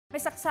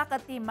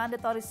Maisakskad ti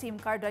mandatory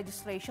SIM card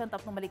registration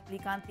tapno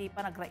maliklikan ti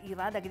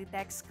panagraira dagiti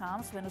text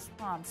scams wenno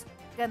spams.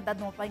 Ganda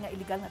dumapay nga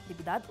illegal nga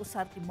aktibidad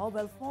usar ti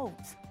mobile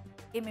phones.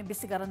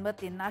 Imimbestigaran mo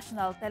ti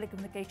National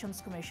Telecommunications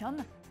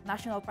Commission,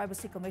 National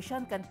Privacy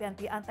Commission kan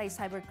PNP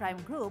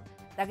Anti-Cybercrime Group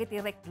dagiti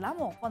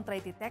reklamo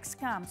kontra iti text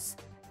scams.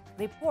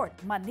 Report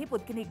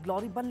manipod kini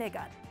Glory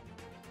Banlegan.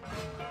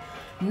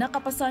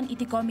 Nakapasan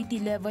iti committee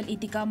level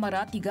iti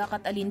kamara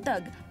tigakat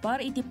alintag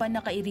para iti pan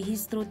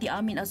nakairehistro ti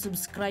amin a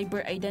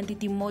subscriber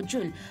identity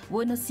module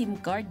wenno SIM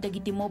card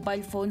dagiti mobile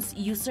phones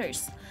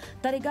users.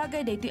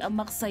 Tarigagay daytoy ang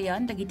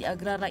maksayan dagiti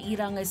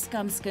agraraira nga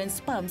scams ken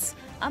spams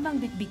amang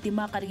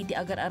bitbiktima kadagiti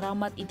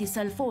agar-aramat iti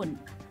cellphone.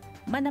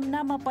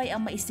 Manamnama pay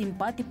ang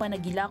maisimpa ti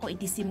panagilako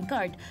iti SIM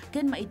card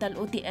ken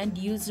maitalo ti end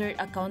user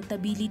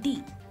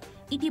accountability.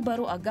 Iti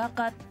baro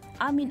agakat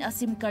amin a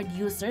SIM card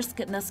users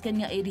ket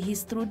nasken nga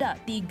irehistro da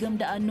ti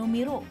igamdaan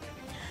numero.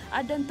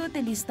 Adanto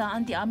ti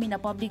listaan ti amin a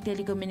public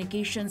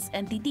telecommunications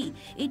entity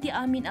iti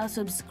amin a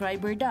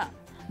subscriber da.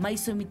 May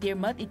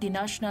sumitirmat iti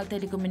National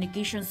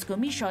Telecommunications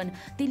Commission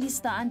ti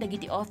listaan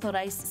dagiti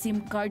authorized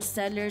SIM card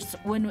sellers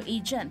wenno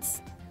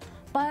agents.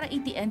 Para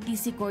iti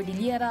NTC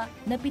Cordillera,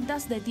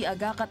 napintas dati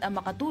agakat ang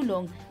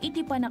makatulong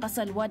iti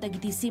panakasalwa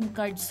dagiti SIM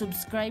card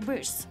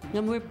subscribers.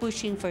 We're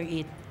pushing for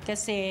it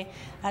kasi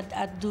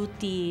adto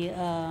ti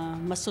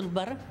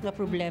masulbar nga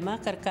problema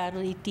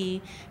karkaron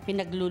iti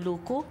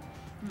pinagluluko.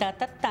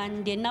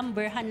 Datatan di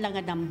numberhan lang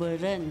nga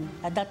numberan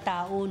ada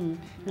taon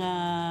nga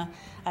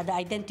ada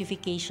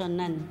identification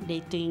nan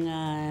daytoy nga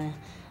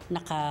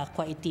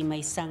nakakwa iti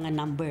maysa nga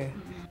number.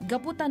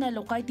 Gaputan na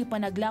lokay ti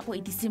panaglako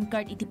iti SIM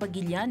card iti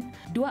pagilyan,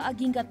 dua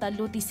aging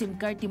katalo ti SIM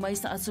card ti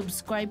maysa a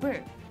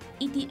subscriber.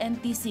 Iti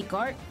NTC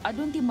card,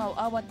 adun ti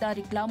mauawat da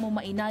reklamo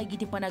mainay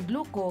iti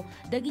panagloko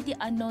dagiti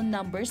unknown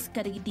numbers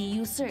kadagiti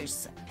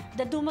users.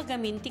 Da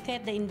dumagamin ti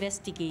kahit the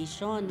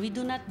investigation. We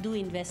do not do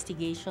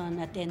investigation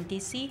at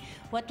NTC.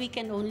 What we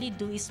can only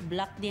do is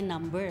block the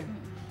number.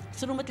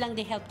 Surumot lang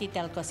they help ti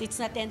telcos.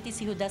 It's not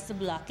NTC who does the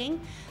blocking.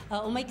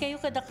 Umay kayo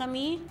kada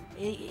kami,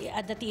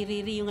 adati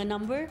iriri yung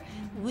number.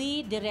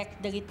 We direct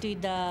dagito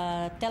the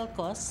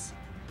telcos,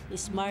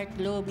 Smart,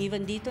 Globe,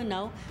 even dito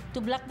now, to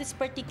block this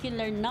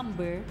particular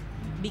number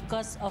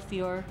because of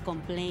your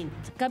complaint.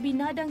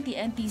 Kabinadang ti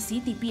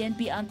NTC, ti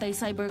PNP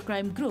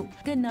Anti-Cybercrime Group,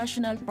 ken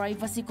National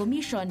Privacy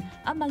Commission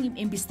ang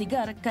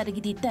mangim-imbestigar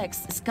kadagiti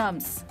text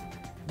scams.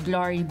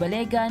 Glory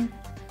Banlegan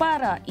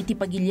para iti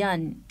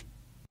pagilyan.